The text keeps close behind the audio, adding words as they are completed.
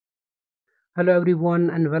Hello everyone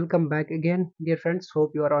and welcome back again, dear friends.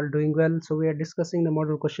 Hope you are all doing well. So we are discussing the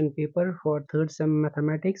model question paper for third sem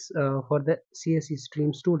mathematics for the CSE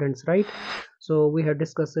stream students, right? So we have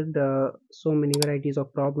discussed so many varieties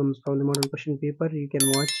of problems from the model question paper. You can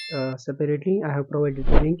watch separately. I have provided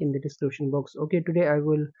the link in the description box. Okay, today I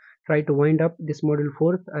will try to wind up this model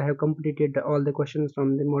fourth. I have completed all the questions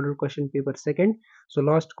from the model question paper second. So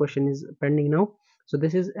last question is pending now. So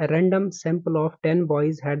this is a random sample of 10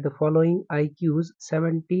 boys had the following IQs: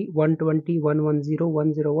 70, 120, 110,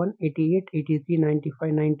 101, 88, 83,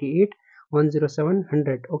 95, 98, 107,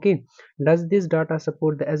 100. Okay. Does this data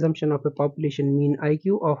support the assumption of a population mean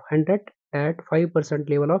IQ of 100 at 5%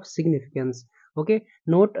 level of significance? Okay.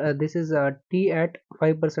 Note this is T at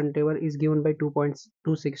 5% level is given by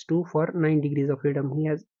 2.262 for 9 degrees of freedom.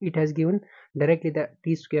 It has given directly the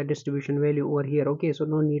t-square distribution value over here. Okay, so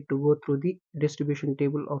no need to go through the distribution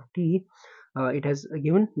table of t. It has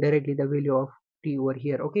given directly the value of t over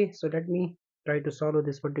here. Okay, so let me try to solve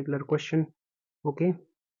this particular question. Okay,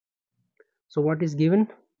 so what is given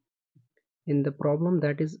in the problem,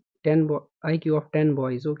 that is IQ of 10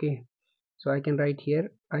 boys. Okay, so I can write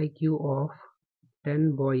here IQ of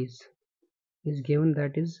 10 boys is given,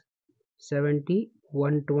 that is 70,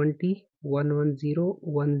 120, 110,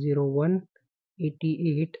 101,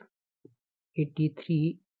 88,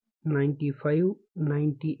 83, 95,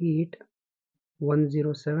 98,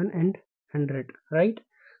 107 and 100, right?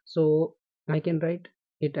 So I can write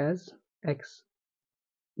it as x.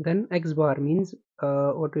 Then x bar means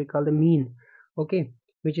what we call the mean. Okay,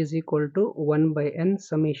 which is equal to 1 by n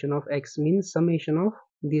summation of x, means summation of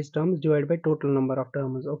these terms divided by total number of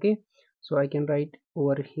terms. Okay, so I can write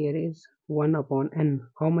over here is 1 upon n.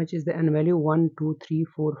 How much is the n value? 1, 2, 3,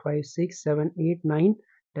 4, 5, 6, 7, 8, 9,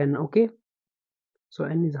 10. Okay, so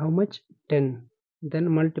n is how much? 10.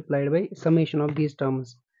 Then multiplied by summation of these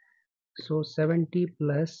terms. So 70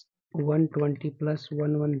 plus 120 plus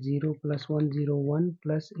 110 plus 101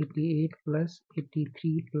 plus 88 plus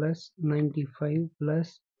 83 plus 95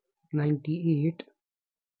 plus 98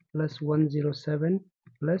 plus 107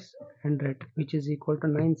 plus 100, which is equal to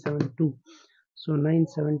 972. So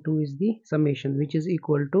 972 is the summation, which is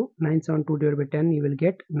equal to 972 divided by 10. You will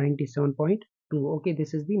get 97.2. Okay,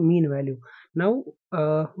 this is the mean value. Now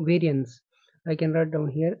variance, I can write down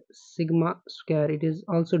here sigma square. It is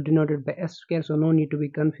also denoted by s square, so no need to be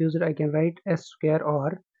confused. I can write s square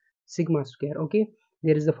or sigma square. Okay,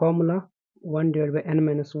 there is the formula 1 divided by n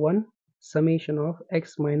minus 1 summation of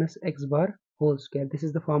x minus x bar whole square. This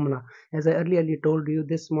is the formula. As I earlier told you,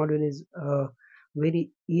 this module is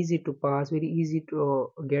very easy to pass, very easy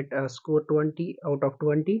to get a score 20 out of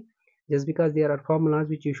 20, just because there are formulas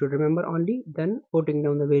which you should remember only, then putting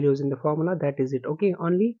down the values in the formula, that is it. Okay,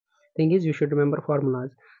 only thing is you should remember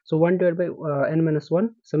formulas. So 1 divided by n minus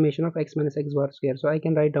 1 summation of x minus x bar square. So I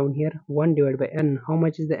can write down here 1 divided by n. How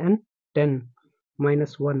much is the n? 10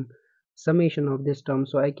 minus 1 summation of this term.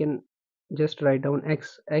 So I can just write down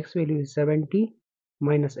x value is 70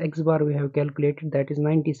 minus x bar we have calculated, that is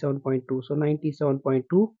 97.2. So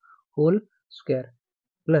 97.2 whole square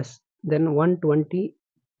plus then 120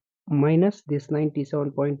 minus this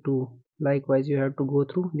 97.2. Likewise you have to go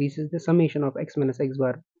through, this is the summation of x minus x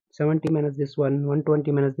bar, 70 minus this one,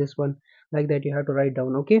 120 minus this one, like that you have to write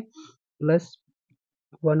down. Okay, plus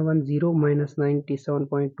 110 minus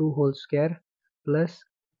 97.2 whole square plus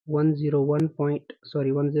 101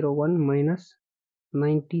 minus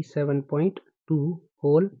 97.2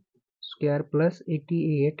 whole square plus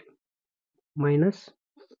 88 minus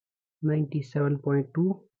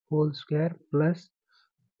 97.2 whole square plus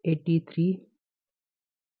 83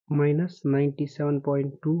 minus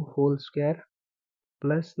 97.2 whole square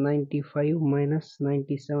plus 95 minus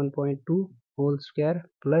 97.2 whole square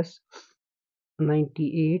plus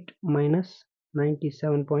 98 minus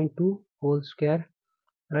 97.2 whole square,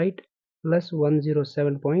 right, plus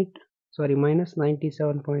 107 minus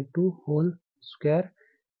 97.2 whole square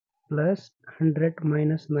plus 100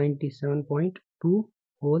 minus 97.2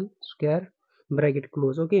 whole square, bracket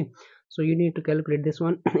close. Okay, so you need to calculate this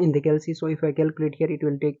one in the calci. So if I calculate here, it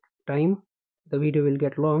will take time, the video will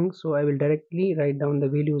get long, so I will directly write down the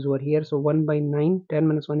values over here. So 1 by 9, 10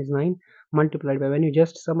 minus 1 is 9, multiplied by, when you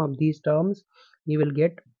just sum up these terms, you will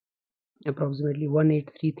get approximately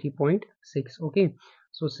 1833.6. Okay,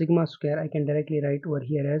 so sigma square I can directly write over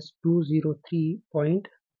here as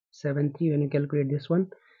 203.73 when you calculate this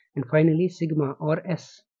one. And finally sigma or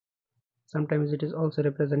s, sometimes it is also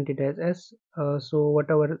represented as s. So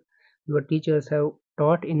whatever your teachers have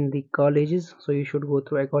taught in the colleges, so you should go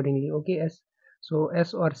through accordingly. Okay, s, so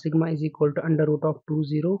s or sigma is equal to under root of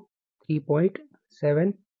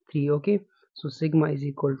 203.73. okay, so sigma is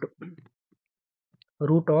equal to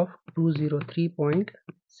root of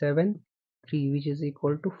 203.73, which is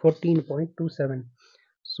equal to 14.27.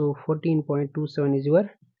 so 14.27 is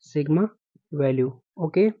your sigma value.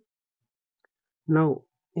 Okay, now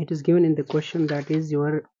it is given in the question that is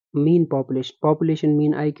your mean population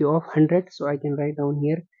mean IQ of 100. So I can write down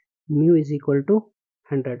here mu is equal to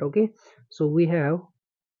 100. Okay, so we have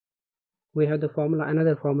the formula,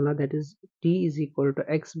 another formula, that is t is equal to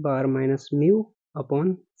x bar minus mu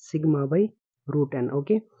upon sigma by root n.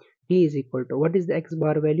 Okay, t is equal to, what is the x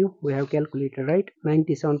bar value we have calculated, right?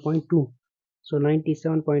 97.2. so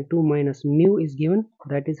 97.2 minus mu is given,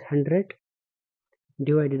 that is 100,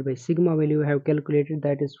 divided by sigma value we have calculated,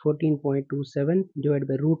 that is 14.27, divided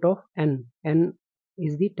by root of n. N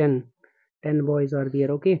is the 10 boys are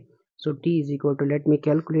there. Okay, so t is equal to, let me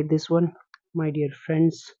calculate this one, my dear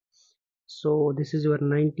friends. So this is your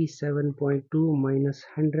 97.2 minus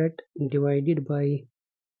 100 divided by,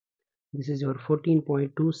 this is your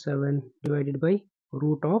 14.27 divided by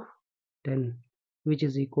root of 10, which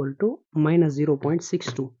is equal to minus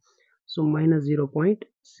 0.62. so minus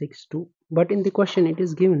 0.62. but in the question it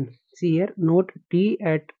is given, see here, note t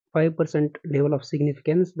at 5% level of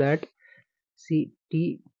significance, that see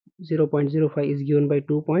t 0.05 is given by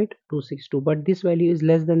 2.262, but this value is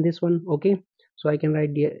less than this one. Okay, so I can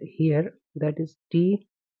write here, that is t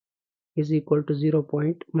is equal to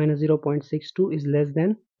 0.62 is less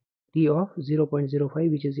than t of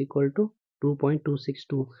 0.05, which is equal to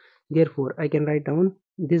 2.262. therefore I can write down,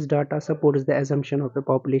 this data supports the assumption of the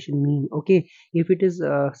population mean. Okay, if it is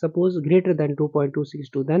suppose greater than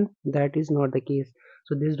 2.262, then that is not the case.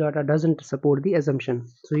 So this data doesn't support the assumption.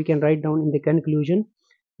 So you can write down in the conclusion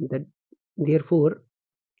that therefore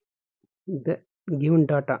the given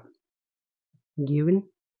data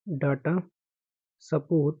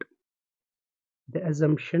support the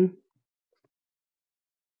assumption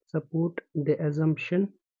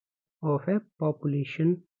of a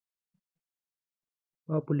population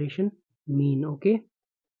mean. Okay,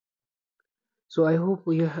 so I hope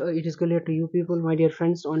it is clear to you people, my dear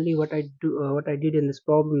friends. Only what I did in this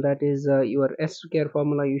problem, that is your S square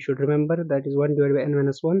formula you should remember, that is 1 divided by n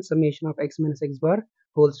minus 1 summation of x minus x bar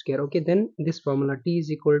whole square. Okay, then this formula t is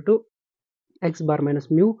equal to x bar minus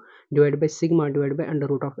mu divided by sigma divided by under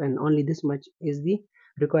root of n. Only this much is the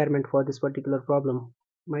requirement for this particular problem.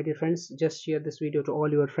 My dear friends, just share this video to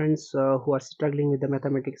all your friends who are struggling with the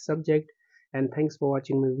mathematics subject, and thanks for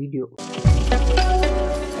watching my video.